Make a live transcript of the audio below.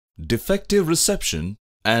defective reception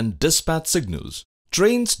and dispatch signals.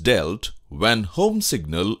 Trains dealt when home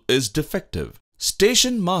signal is defective.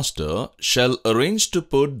 Station master shall arrange to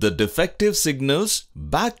put the defective signals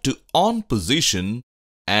back to on position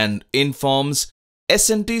and informs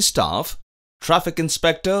S&T staff, traffic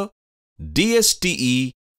inspector,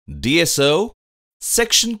 DSTE, DSO,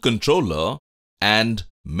 section controller and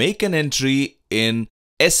make an entry in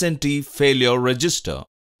S&T failure register.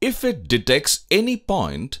 If it detects any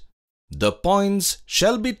point, the points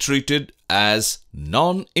shall be treated as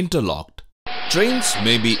non-interlocked. Trains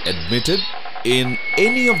may be admitted in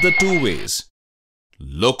any of the two ways: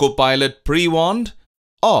 Loco-pilot pre-warned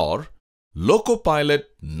or Loco-pilot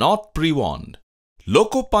not pre-warned.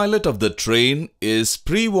 Loco-pilot of the train is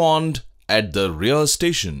pre-warned at the rear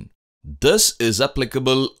station. This is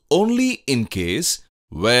applicable only in case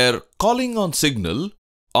where calling on signal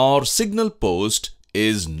or signal post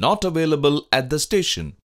is not available at the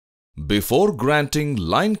station. Before granting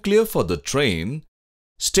line clear for the train,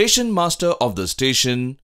 station master of the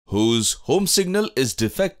station whose home signal is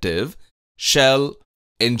defective shall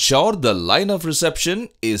ensure the line of reception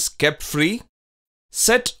is kept free,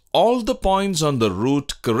 set all the points on the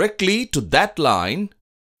route correctly to that line,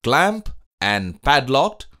 clamp and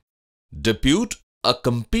padlocked, depute a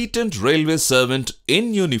competent railway servant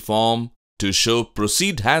in uniform to show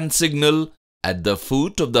proceed hand signal at the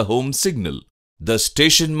foot of the home signal. The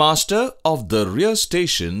station master of the rear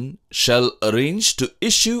station shall arrange to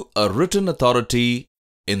issue a written authority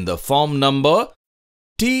in the form number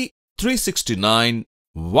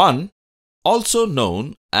T369-1, also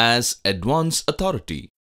known as Advance Authority.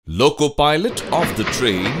 Loco-pilot of the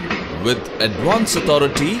train with Advance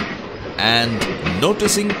Authority and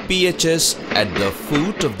noticing PHS at the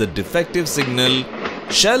foot of the defective signal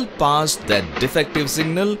shall pass that defective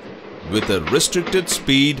signal with a restricted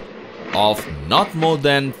speed of not more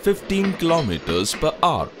than 15 km per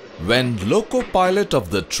hour. When Loco-pilot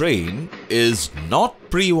of the train is not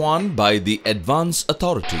pre-warned by the Advance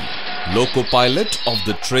Authority, Loco-pilot of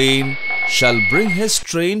the train shall bring his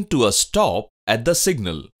train to a stop at the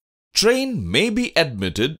signal. Train may be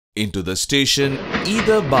admitted into the station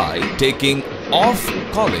either by taking off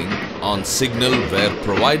calling on signal where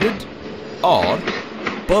provided or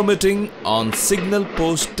permitting on signal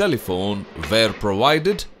post telephone where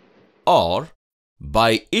provided, or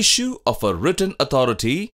by issue of a written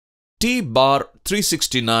authority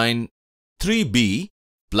T-369-3B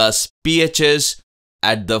plus PHS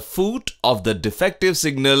at the foot of the defective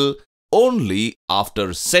signal only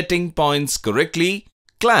after setting points correctly,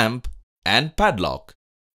 clamp and padlock.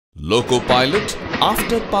 Loco-pilot,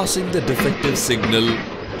 after passing the defective signal,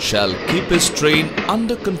 shall keep his train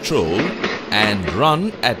under control and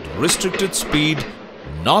run at restricted speed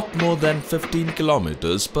not more than 15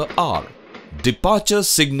 km per hour. Departure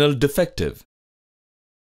signal defective.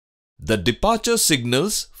 The departure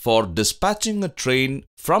signals for dispatching a train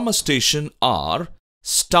from a station are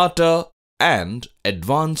starter and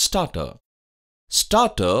advance starter.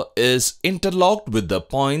 Starter is interlocked with the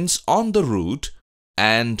points on the route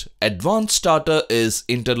and advance starter is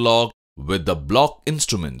interlocked with the block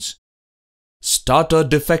instruments. Starter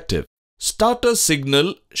defective. Starter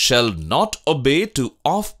signal shall not obey to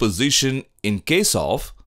off position in case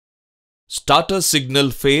of starter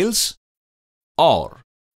signal fails or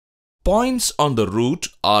points on the route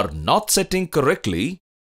are not setting correctly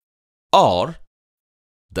or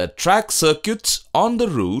the track circuits on the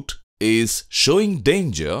route is showing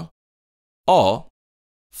danger or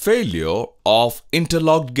failure of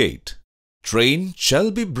interlocked gate. Train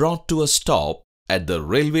shall be brought to a stop at the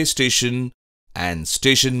railway station and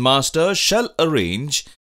station master shall arrange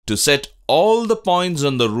to set all the points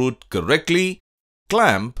on the route correctly,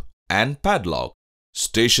 clamp and padlock.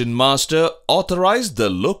 Station master authorized the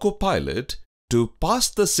Loco-pilot to pass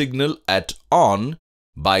the signal at on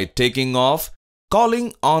by taking off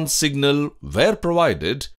calling on signal where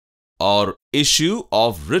provided or issue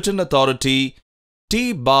of written authority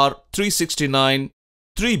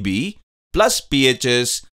T-369-3B plus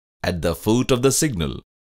PHS at the foot of the signal.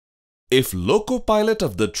 If Loco-pilot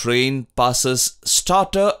of the train passes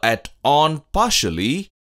starter at on partially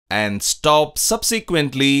and stops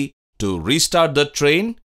subsequently to restart the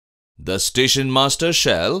train, the station master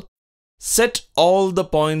shall set all the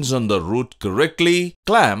points on the route correctly,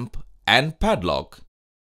 clamp and padlock.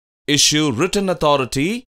 Issue written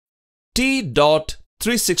authority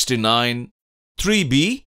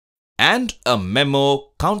T.369-3B and a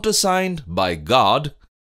memo countersigned by guard,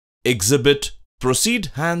 exhibit proceed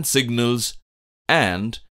hand signals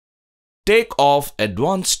and take off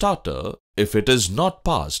advanced starter if it is not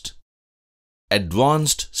passed.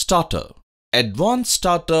 Advanced starter. Advanced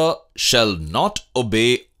starter shall not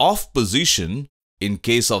obey off position in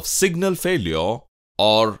case of signal failure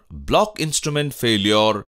or block instrument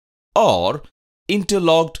failure or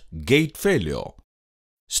interlocked gate failure.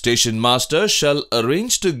 Station master shall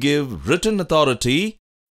arrange to give written authority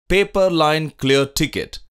paper line clear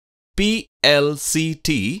ticket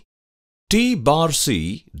PLCT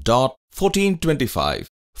T-C.1425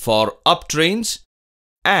 for up trains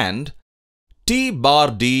and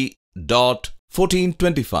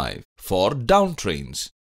T-D.1425 for down trains.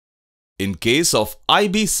 In case of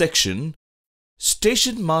IB section,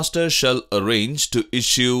 station master shall arrange to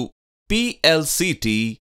issue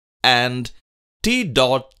PLCT and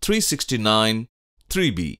T.369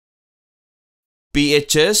 3B.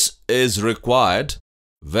 PHS is required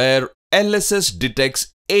where LSS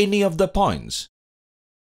detects any of the points.